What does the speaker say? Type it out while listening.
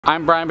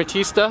I'm Brian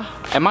Batista,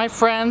 and my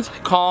friends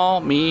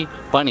call me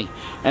Bunny,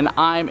 and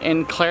I'm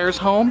in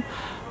Claresholm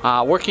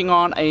working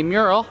on a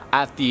mural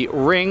at the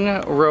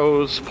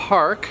Ringrose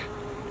Park.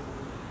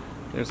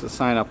 There's the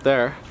sign up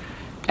there.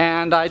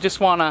 And I just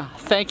want to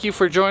thank you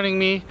for joining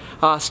me.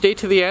 Stay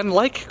to the end,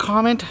 like,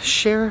 comment,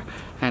 share,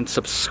 and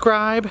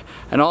subscribe,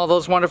 and all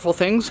those wonderful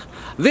things.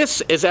 This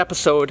is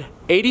episode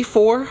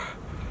 84,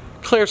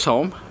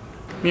 Claresholm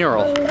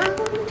Mural.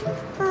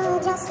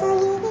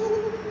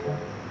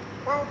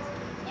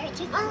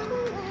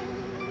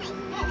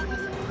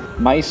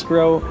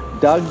 Maestro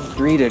Doug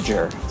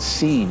Elena,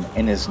 seen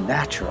in his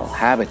natural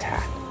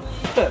habitat.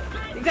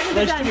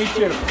 Nice to meet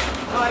you.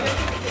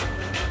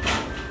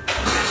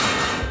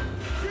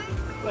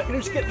 Look, you're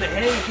just getting the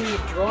hang. Can you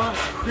draw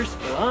crisp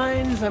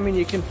lines? I mean,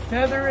 you can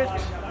feather it.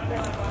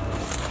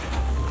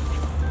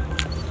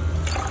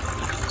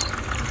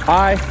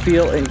 I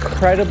feel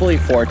incredibly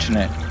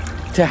fortunate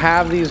to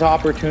have these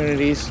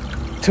opportunities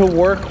to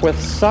work with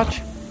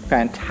such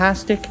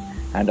fantastic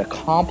and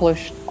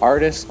accomplished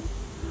artists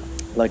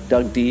like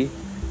Doug D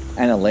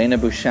and Elena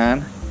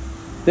Bouchan.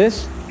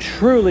 This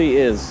truly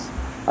is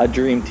a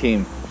dream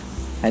team.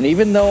 And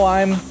even though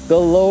I'm the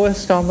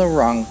lowest on the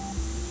rung,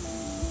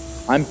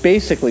 I'm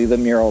basically the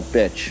mural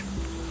bitch.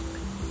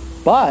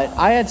 But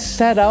I had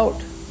set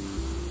out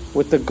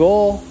with the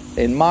goal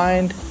in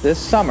mind this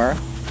summer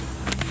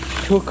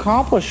to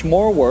accomplish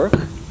more work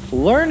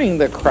learning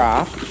the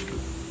craft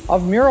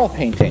of mural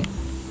painting.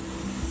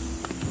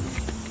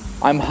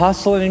 I'm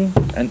hustling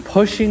and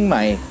pushing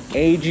my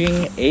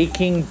aging,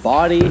 aching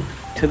body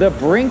to the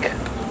brink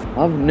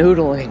of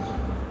noodling.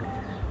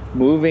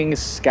 Moving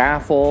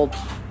scaffold,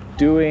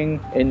 doing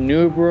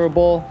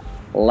innumerable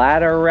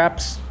ladder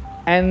reps,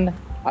 and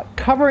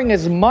covering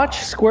as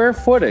much square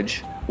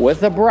footage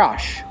with a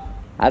brush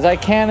as I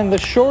can in the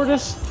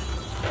shortest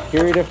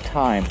period of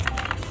time,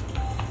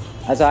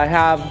 as I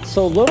have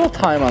so little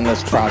time on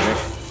this project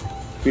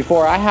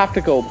before I have to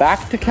go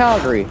back to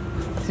Calgary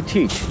to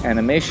teach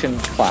animation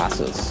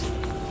classes.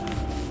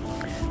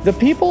 The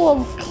people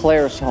of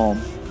Claresholm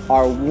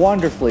are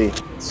wonderfully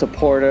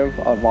supportive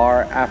of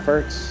our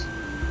efforts.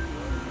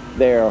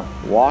 They're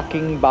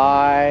walking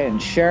by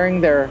and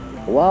sharing their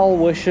well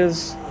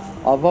wishes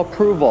of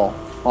approval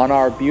on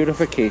our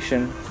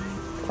beautification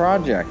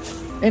project.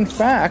 In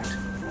fact,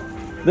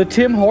 the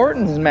Tim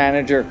Hortons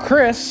manager,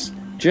 Chris,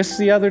 just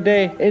the other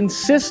day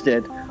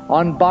insisted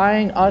on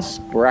buying us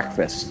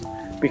breakfast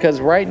because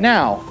right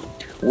now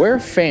we're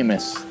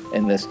famous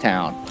in this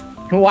town.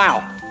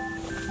 Wow.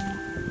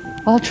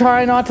 I'll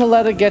try not to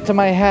let it get to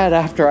my head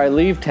after I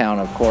leave town,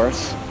 of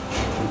course.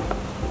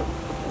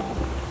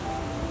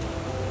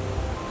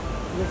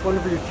 One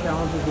of your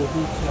challenges will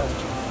be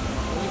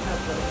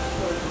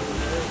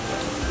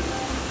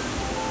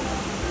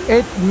to...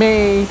 It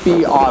may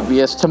be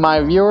obvious to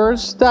my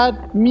viewers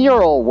that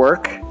mural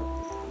work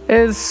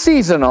is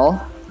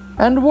seasonal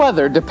and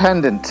weather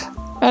dependent.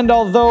 And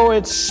although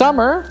it's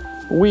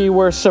summer, we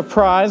were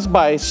surprised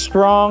by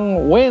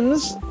strong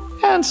winds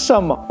and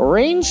some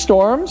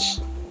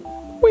rainstorms.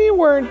 We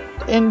weren't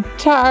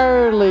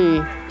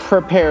entirely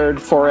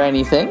prepared for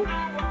anything.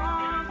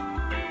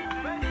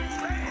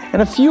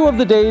 And a few of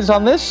the days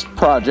on this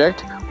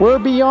project were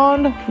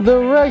beyond the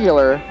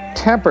regular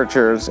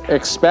temperatures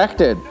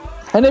expected.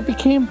 And it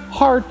became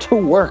hard to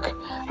work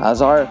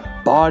as our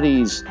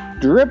bodies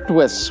dripped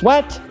with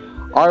sweat,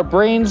 our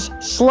brains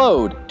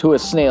slowed to a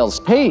snail's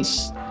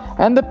pace,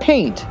 and the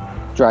paint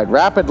dried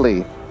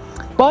rapidly.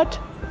 But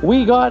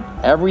we got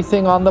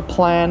everything on the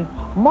plan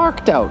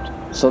marked out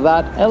so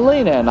that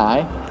Elena and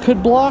I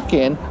could block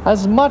in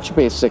as much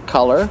basic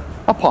color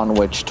upon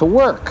which to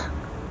work.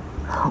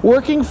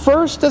 Working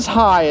first as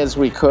high as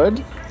we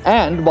could,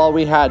 and while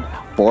we had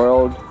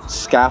borrowed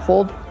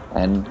scaffold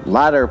and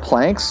ladder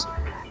planks,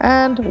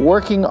 and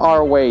working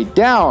our way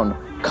down,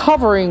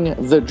 covering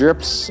the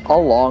drips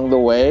along the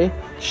way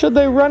should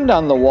they run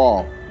down the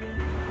wall.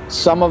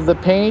 Some of the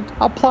paint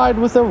applied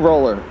with a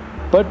roller,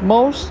 but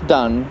most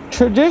done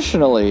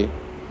traditionally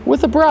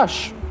with a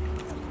brush.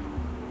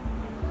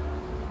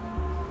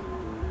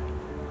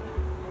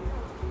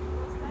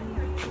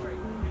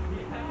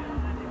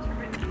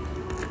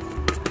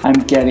 I'm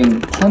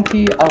getting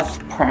plenty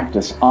of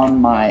practice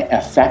on my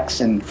effects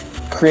and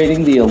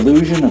creating the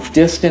illusion of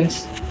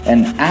distance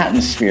and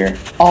atmosphere,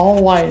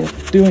 all while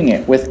doing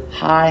it with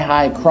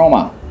high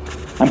chroma.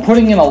 I'm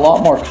putting in a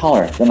lot more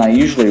color than I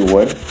usually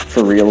would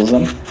for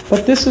realism,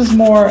 but this is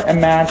more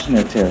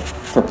imaginative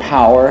for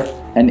power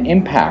and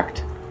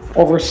impact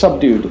over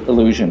subdued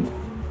illusion.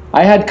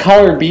 I had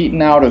color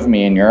beaten out of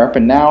me in Europe,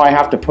 and now I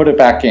have to put it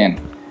back in.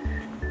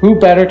 Who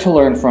better to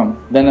learn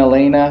from than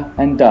Elena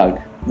and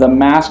Doug, the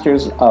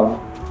masters of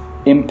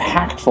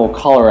impactful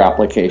color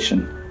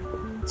application.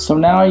 So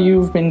now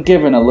you've been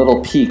given a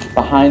little peek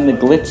behind the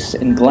glitz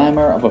and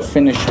glamour of a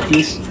finished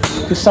piece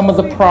to some of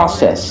the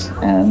process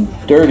and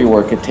dirty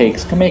work it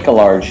takes to make a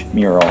large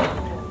mural.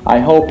 I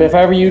hope if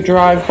ever you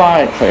drive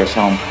by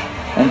Claresholm,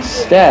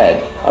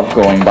 Instead of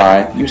going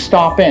by, you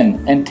stop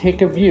in and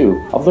take a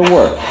view of the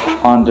work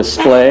on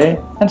display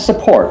and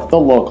support the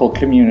local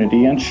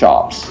community and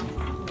shops.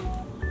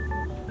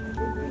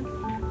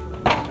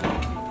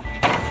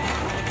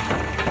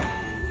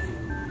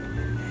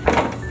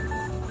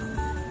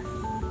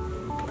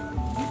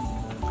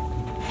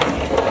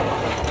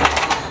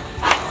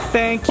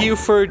 Thank you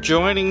for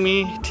joining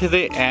me to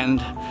the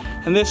end.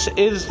 And this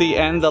is the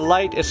end. The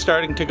light is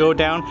starting to go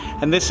down,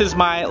 and this is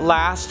my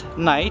last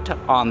night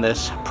on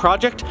this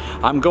project.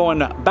 I'm going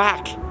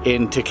back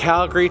into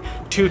Calgary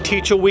to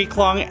teach a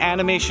week-long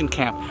animation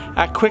camp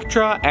at Quick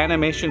Draw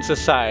Animation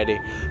Society.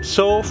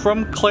 So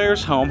from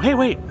Claresholm, hey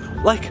wait,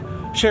 like,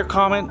 share,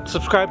 comment,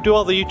 subscribe, do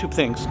all the YouTube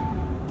things.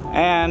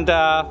 And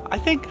I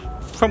think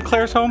from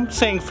Claresholm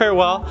saying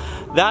farewell,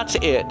 that's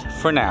it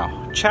for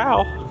now.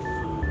 Ciao.